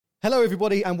Hello,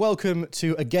 everybody, and welcome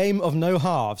to A Game of No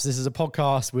Halves. This is a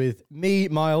podcast with me,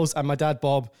 Miles, and my dad,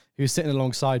 Bob, who's sitting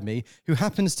alongside me, who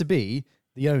happens to be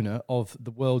the owner of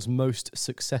the world's most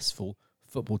successful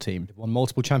football team. They've won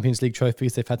multiple Champions League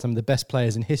trophies. They've had some of the best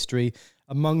players in history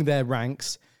among their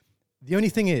ranks. The only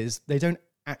thing is, they don't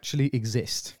actually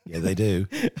exist. Yeah, they do.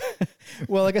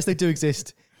 Well, I guess they do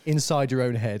exist inside your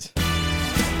own head.